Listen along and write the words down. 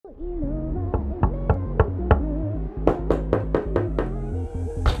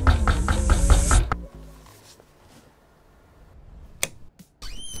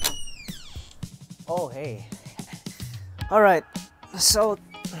Alright, so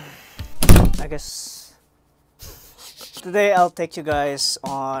I guess today I'll take you guys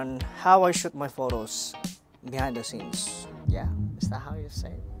on how I shoot my photos behind the scenes. Yeah, is that how you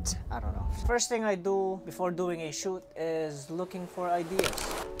say it? I don't know. First thing I do before doing a shoot is looking for ideas.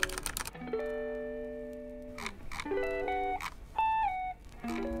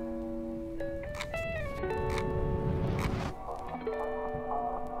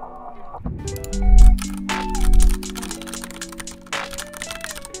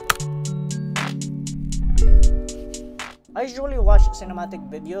 I usually watch cinematic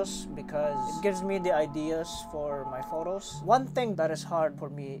videos because it gives me the ideas for my photos. One thing that is hard for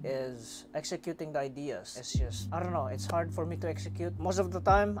me is executing the ideas. It's just, I don't know, it's hard for me to execute. Most of the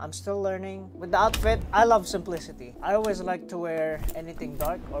time, I'm still learning. With the outfit, I love simplicity. I always like to wear anything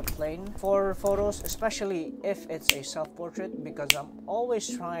dark or plain for photos, especially if it's a self-portrait, because I'm always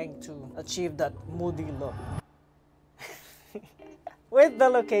trying to achieve that moody look. With the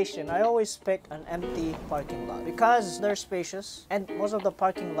location, I always pick an empty parking lot because they're spacious and most of the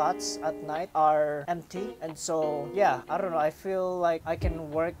parking lots at night are empty. And so, yeah, I don't know, I feel like I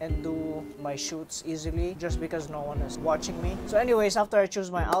can work and do my shoots easily just because no one is watching me. So anyways, after I choose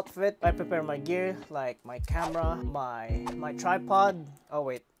my outfit, I prepare my gear like my camera, my tripod. Oh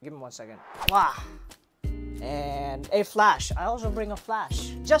wait, give me 1 second. Wow. And a flash. I also bring a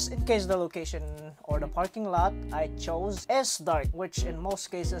flash just in case the location or the parking lot I chose is dark, which in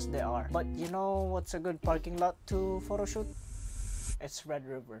most cases they are. But you know what's a good parking lot to photo shoot? It's Red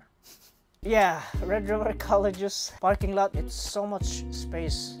River. Yeah, Red River College's parking lot, it's so much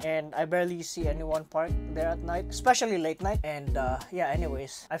space and I barely see anyone park there at night, especially late night. And yeah,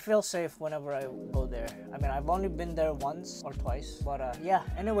 anyways, I feel safe whenever I go there. I mean, I've only been there once or twice, but yeah,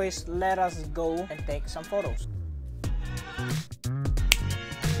 anyways, let us go and take some photos.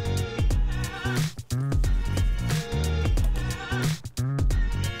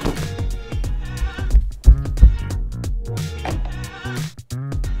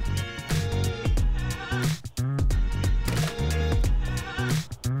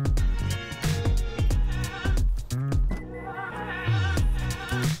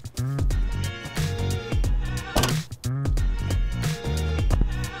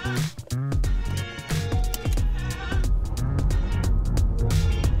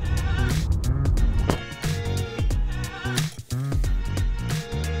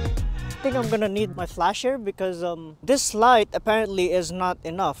 I think I'm gonna need my flash here because this light apparently is not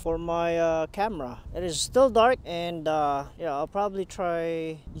enough for my camera. It is still dark and yeah, I'll probably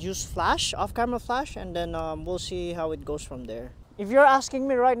try use flash, off-camera flash, and then we'll see how it goes from there. If you're asking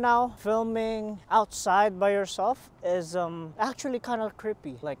me right now, filming outside by yourself is actually kind of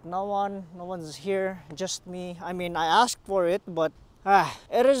creepy. Like no one's here, just me. I mean, I asked for it, but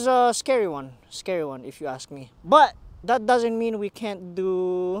it is a scary one if you ask me. But that doesn't mean we can't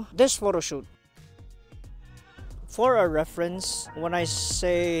do this photo shoot. For a reference, when I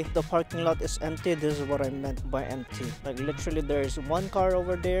say the parking lot is empty, this is what I meant by empty. Like literally there's one car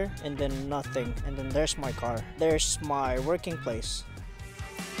over there and then nothing. And then there's my car. There's my working place.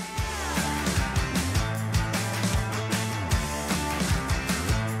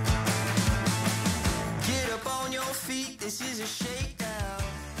 Get up on your feet, this is a shakedown.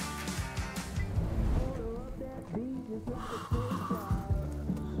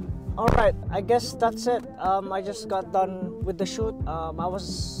 Alright, I guess that's it. I just got done with the shoot. I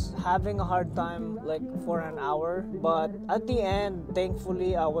was having a hard time like for an hour, but at the end,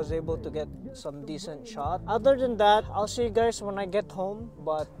 thankfully, I was able to get some decent shot. Other than that, I'll see you guys when I get home,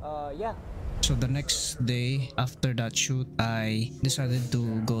 but yeah. So the next day after that shoot, I decided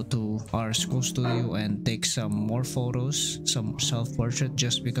to go to our school studio and take some more photos, some self-portrait,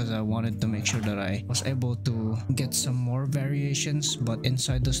 just because I wanted to make sure that I was able to get some more variations but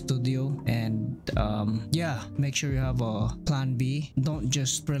inside the studio. And yeah, make sure you have a plan B. Don't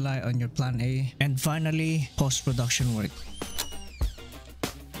just rely on your plan A. And finally, post-production work.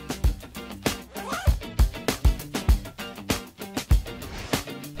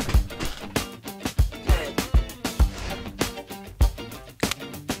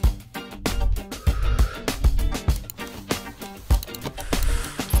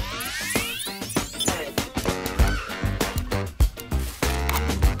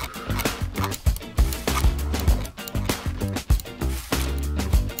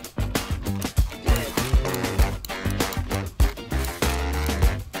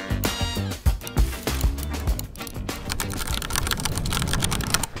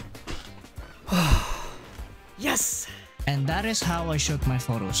 Yes! And that is how I shoot my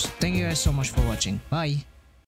photos. Thank you guys so much for watching. Bye!